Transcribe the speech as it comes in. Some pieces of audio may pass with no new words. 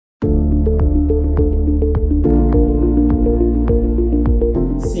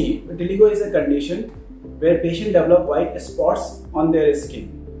a condition where patient develop white spots on their skin.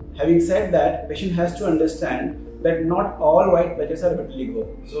 Having said that, patient has to understand that not all white patches are vitiligo.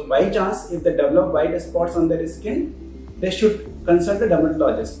 So by chance, if they develop white spots on their skin, they should consult a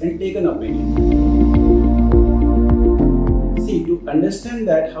dermatologist and take an opinion. See, to understand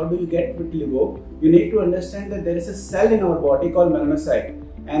that how do you get vitiligo, you need to understand that there is a cell in our body called melanocyte,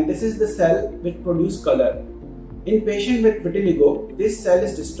 and this is the cell which produces color. In patient with vitiligo, this cell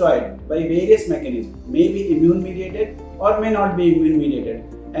is destroyed by various mechanisms, may be immune mediated or may not be immune mediated,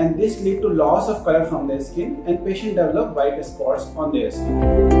 and this lead to loss of color from their skin and patient develop white spots on their skin.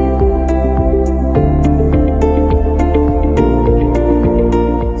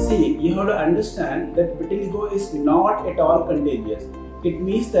 See, you have to understand that vitiligo is not at all contagious. It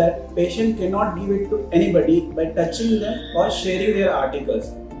means that patient cannot give it to anybody by touching them or sharing their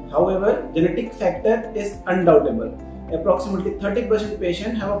articles. However, genetic factor is undoubtable. Approximately 30%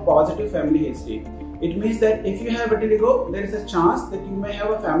 patients have a positive family history. It means that if you have vitiligo, there is a chance that you may have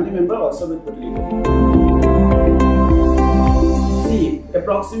a family member also with vitiligo. See,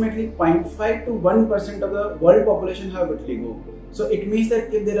 approximately 0.5 to 1% of the world population have vitiligo. So it means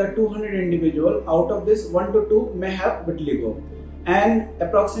that if there are 200 individuals, out of this 1 to 2 may have vitiligo. And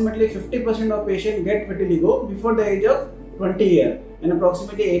approximately 50% of patients get vitiligo before the age of 20 years. And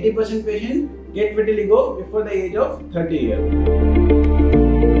approximately 80% patients get vitiligo before the age of 30 years.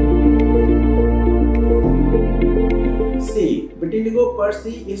 See, vitiligo per se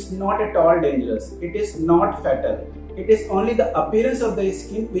is not at all dangerous. It is not fatal. It is only the appearance of the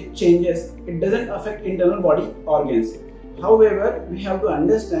skin which changes. It doesn't affect internal body organs. However, we have to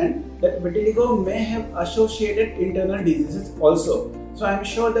understand that vitiligo may have associated internal diseases also. So I am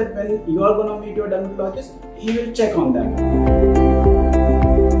sure that when you are going to meet your dermatologist, he will check on them.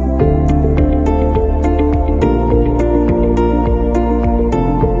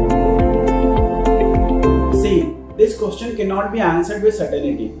 This question cannot be answered with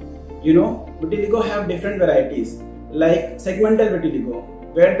certainty. You know, vitiligo have different varieties, like segmental vitiligo,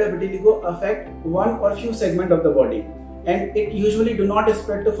 where the vitiligo affect one or few segments of the body, and it usually do not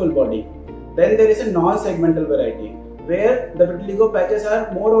spread to full body. Then there is a non-segmental variety, where the vitiligo patches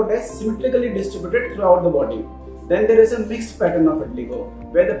are more or less symmetrically distributed throughout the body. Then there is a mixed pattern of vitiligo,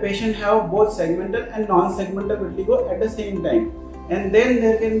 where the patient have both segmental and non-segmental vitiligo at the same time. And then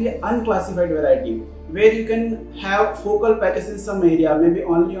there can be an unclassified variety, where you can have focal patches in some area, maybe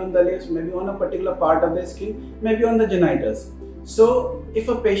only on the lips, maybe on a particular part of the skin, maybe on the genitals. So if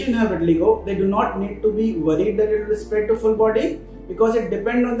a patient has vitiligo, they do not need to be worried that it will spread to full body, because it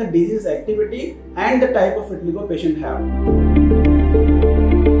depends on the disease activity and the type of vitiligo patient have.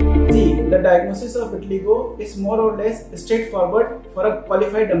 See, the diagnosis of vitiligo is more or less straightforward for a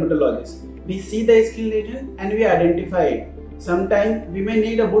qualified dermatologist. We see the skin lesion and we identify it. Sometimes we may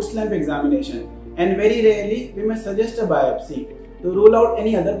need a Woods lamp examination, and very rarely we may suggest a biopsy to rule out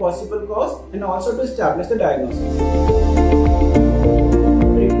any other possible cause and also to establish the diagnosis.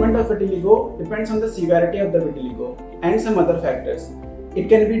 Treatment of vitiligo depends on the severity of the vitiligo and some other factors. It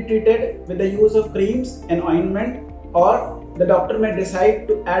can be treated with the use of creams and ointment, or the doctor may decide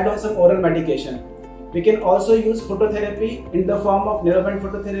to add on some oral medication. We can also use phototherapy in the form of neuroband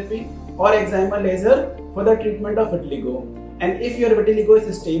phototherapy or excimer laser for the treatment of vitiligo. And if your vitiligo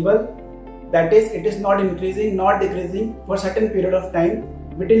is stable, that is, it is not increasing, not decreasing for a certain period of time,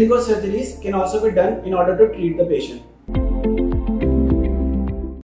 vitiligo surgeries can also be done in order to treat the patient.